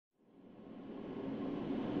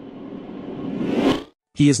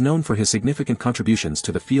He is known for his significant contributions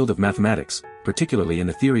to the field of mathematics, particularly in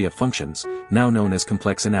the theory of functions, now known as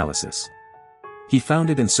complex analysis. He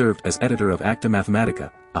founded and served as editor of Acta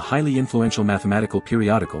Mathematica, a highly influential mathematical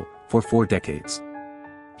periodical, for 4 decades.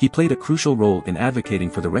 He played a crucial role in advocating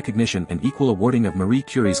for the recognition and equal awarding of Marie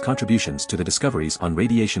Curie's contributions to the discoveries on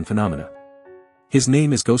radiation phenomena. His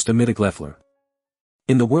name is Gösta Mittag-Leffler.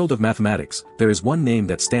 In the world of mathematics, there is one name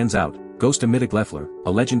that stands out, Gösta Mittag-Leffler,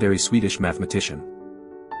 a legendary Swedish mathematician.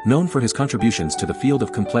 Known for his contributions to the field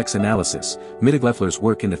of complex analysis, Mittag-Leffler's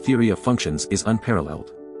work in the theory of functions is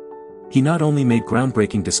unparalleled. He not only made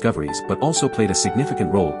groundbreaking discoveries but also played a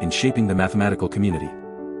significant role in shaping the mathematical community.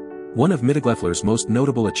 One of Mittag-Leffler's most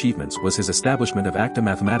notable achievements was his establishment of Acta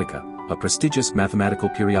Mathematica, a prestigious mathematical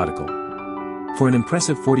periodical. For an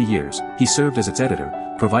impressive 40 years, he served as its editor,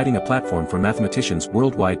 providing a platform for mathematicians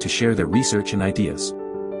worldwide to share their research and ideas.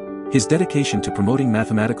 His dedication to promoting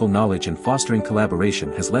mathematical knowledge and fostering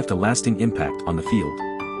collaboration has left a lasting impact on the field.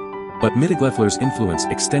 But Mittag-Leffler's influence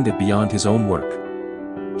extended beyond his own work.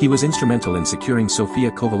 He was instrumental in securing Sofia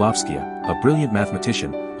Kovalevskaya, a brilliant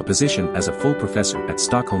mathematician, a position as a full professor at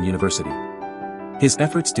Stockholm University. His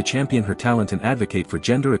efforts to champion her talent and advocate for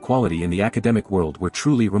gender equality in the academic world were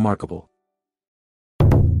truly remarkable.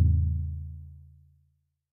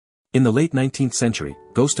 In the late 19th century,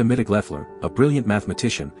 Gösta Mittag-Leffler, a brilliant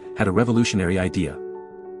mathematician, had a revolutionary idea.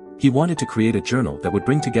 He wanted to create a journal that would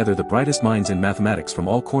bring together the brightest minds in mathematics from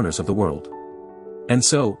all corners of the world. And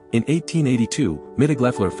so, in 1882,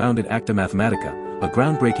 Mittag-Leffler founded Acta Mathematica, a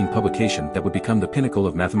groundbreaking publication that would become the pinnacle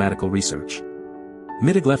of mathematical research.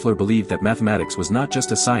 Mittag-Leffler believed that mathematics was not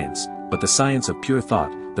just a science, but the science of pure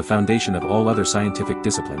thought, the foundation of all other scientific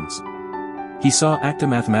disciplines. He saw Acta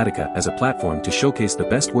Mathematica as a platform to showcase the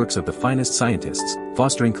best works of the finest scientists,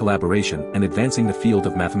 fostering collaboration and advancing the field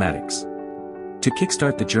of mathematics. To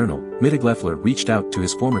kickstart the journal, Mittag-Leffler reached out to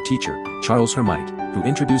his former teacher, Charles Hermite, who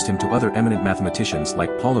introduced him to other eminent mathematicians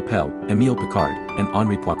like Paul Appel, Émile Picard, and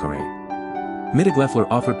Henri Poincaré.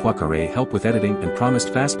 Mittag-Leffler offered Poincaré help with editing and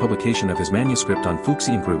promised fast publication of his manuscript on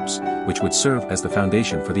Fuchsian groups, which would serve as the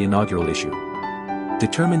foundation for the inaugural issue.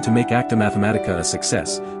 Determined to make Acta Mathematica a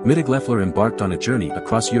success, Mittag-Leffler embarked on a journey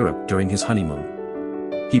across Europe during his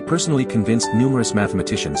honeymoon. He personally convinced numerous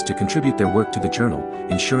mathematicians to contribute their work to the journal,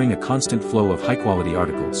 ensuring a constant flow of high-quality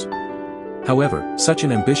articles. However, such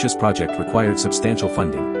an ambitious project required substantial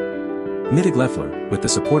funding. Mittag-Leffler, with the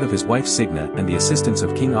support of his wife Signa and the assistance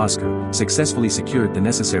of King Oscar, successfully secured the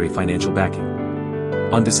necessary financial backing.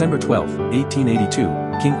 On December 12,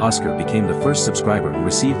 1882, King Oscar became the first subscriber who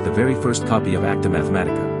received the very first copy of Acta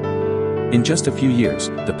Mathematica. In just a few years,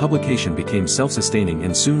 the publication became self-sustaining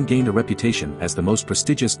and soon gained a reputation as the most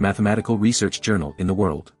prestigious mathematical research journal in the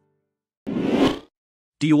world.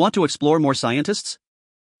 Do you want to explore more scientists?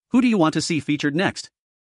 Who do you want to see featured next?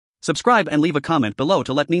 Subscribe and leave a comment below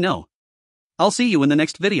to let me know. I'll see you in the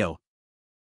next video.